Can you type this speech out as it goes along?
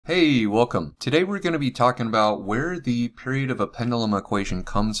Hey, welcome. Today we're going to be talking about where the period of a pendulum equation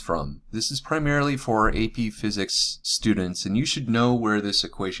comes from. This is primarily for AP Physics students, and you should know where this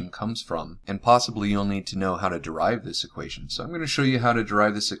equation comes from, and possibly you'll need to know how to derive this equation. So I'm going to show you how to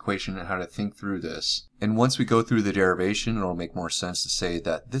derive this equation and how to think through this. And once we go through the derivation, it'll make more sense to say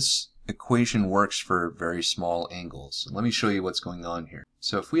that this equation works for very small angles. So let me show you what's going on here.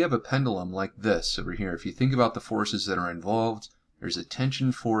 So if we have a pendulum like this over here, if you think about the forces that are involved, there's a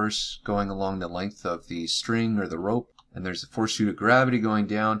tension force going along the length of the string or the rope, and there's a force due to gravity going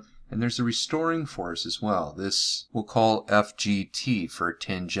down, and there's a restoring force as well. This we'll call FGT for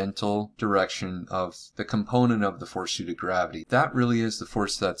tangential direction of the component of the force due to gravity. That really is the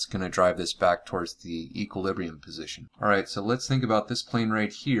force that's going to drive this back towards the equilibrium position. Alright, so let's think about this plane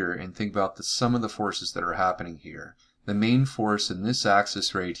right here and think about the sum of the forces that are happening here. The main force in this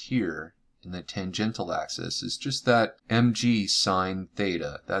axis right here, in the tangential axis, is just that mg sine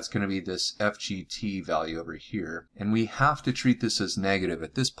theta. That's going to be this FGT value over here. And we have to treat this as negative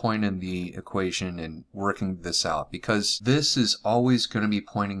at this point in the equation and working this out, because this is always going to be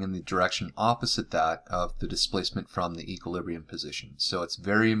pointing in the direction opposite that of the displacement from the equilibrium position. So it's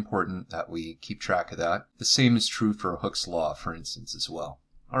very important that we keep track of that. The same is true for Hooke's law, for instance, as well.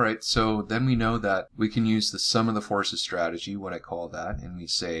 Alright, so then we know that we can use the sum of the forces strategy, what I call that, and we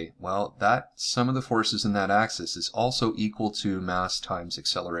say, well, that sum of the forces in that axis is also equal to mass times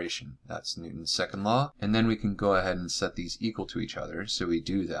acceleration. That's Newton's second law. And then we can go ahead and set these equal to each other. So we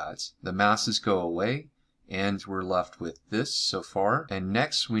do that. The masses go away, and we're left with this so far. And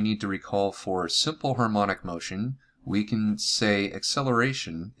next we need to recall for simple harmonic motion, we can say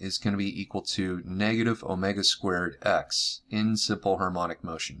acceleration is going to be equal to negative omega squared x in simple harmonic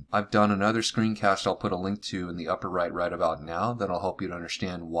motion. I've done another screencast I'll put a link to in the upper right about now that'll help you to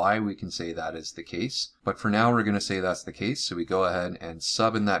understand why we can say that is the case. But for now we're going to say that's the case, so we go ahead and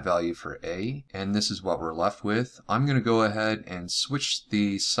sub in that value for a, and this is what we're left with. I'm going to go ahead and switch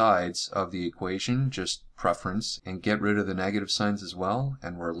the sides of the equation, just preference, and get rid of the negative signs as well,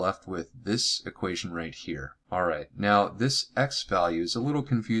 and we're left with this equation right here. Alright, now this x value is a little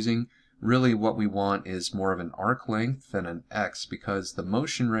confusing. Really what we want is more of an arc length than an x, because the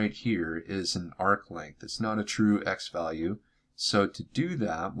motion right here is an arc length. It's not a true x value. So to do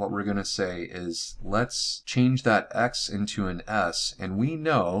that, what we're going to say is let's change that x into an s, and we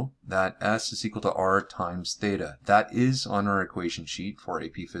know that s is equal to r times theta. That is on our equation sheet for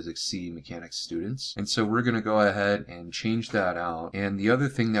AP Physics C mechanics students. And so we're going to go ahead and change that out. And the other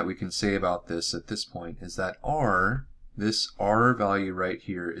thing that we can say about this at this point is that r, this r value right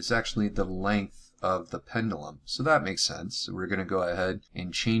here, is actually the length of the pendulum. So that makes sense. So we're going to go ahead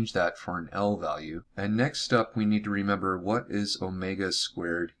and change that for an L value. And next up we need to remember, what is omega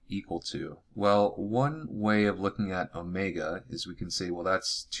squared equal to? Well, one way of looking at omega is we can say, well,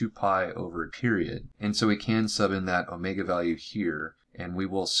 that's 2 pi over period. And so we can sub in that omega value here, and we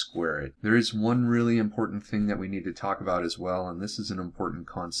will square it. There is one really important thing that we need to talk about as well, and this is an important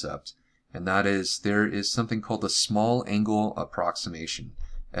concept, and that is there is something called the small angle approximation.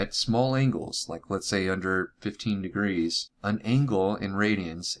 At small angles, like let's say under 15 degrees, an angle in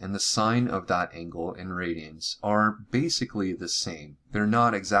radians and the sine of that angle in radians are basically the same. They're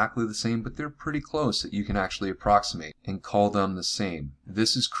not exactly the same, but they're pretty close that you can actually approximate and call them the same.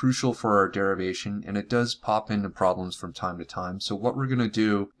 This is crucial for our derivation, and it does pop into problems from time to time. So what we're going to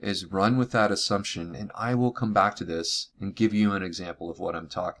do is run with that assumption, and I will come back to this and give you an example of what I'm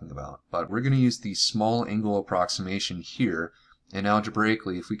talking about. But we're going to use the small angle approximation here. And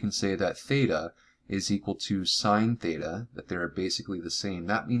algebraically, if we can say that theta is equal to sine theta, that they're basically the same,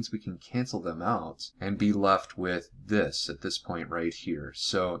 that means we can cancel them out and be left with this at this point right here.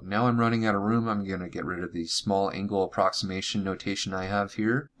 So now I'm running out of room. I'm going to get rid of the small angle approximation notation I have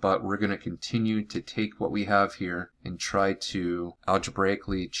here, but we're going to continue to take what we have here and try to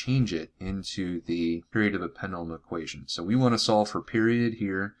algebraically change it into the period of a pendulum equation. So we want to solve for period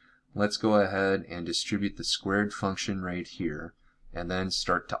here. Let's go ahead and distribute the squared function right here, and then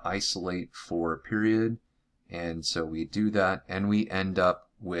start to isolate for period. And so we do that, and we end up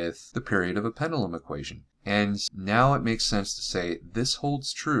with the period of a pendulum equation. And now it makes sense to say this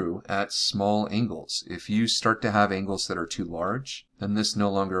holds true at small angles. If you start to have angles that are too large, then this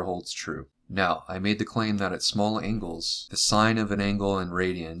no longer holds true. Now, I made the claim that at small angles, the sine of an angle in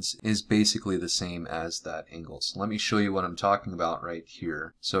radians is basically the same as that angle. So let me show you what I'm talking about right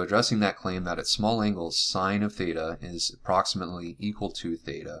here. So addressing that claim that at small angles, sine of theta is approximately equal to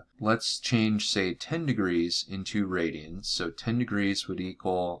theta. Let's change, say, 10 degrees into radians. So 10 degrees would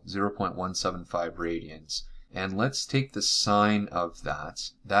equal 0.175 radians. And let's take the sine of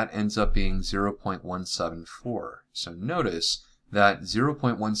that. That ends up being 0.174. So notice that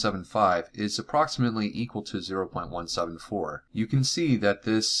 0.175 is approximately equal to 0.174. You can see that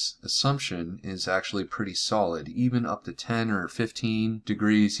this assumption is actually pretty solid. Even up to 10 or 15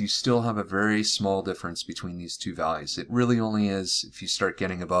 degrees, you still have a very small difference between these two values. It really only is if you start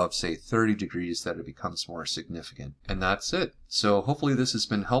getting above, say, 30 degrees that it becomes more significant. And that's it. So hopefully this has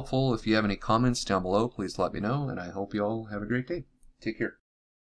been helpful. If you have any comments down below, please let me know, and I hope you all have a great day. Take care.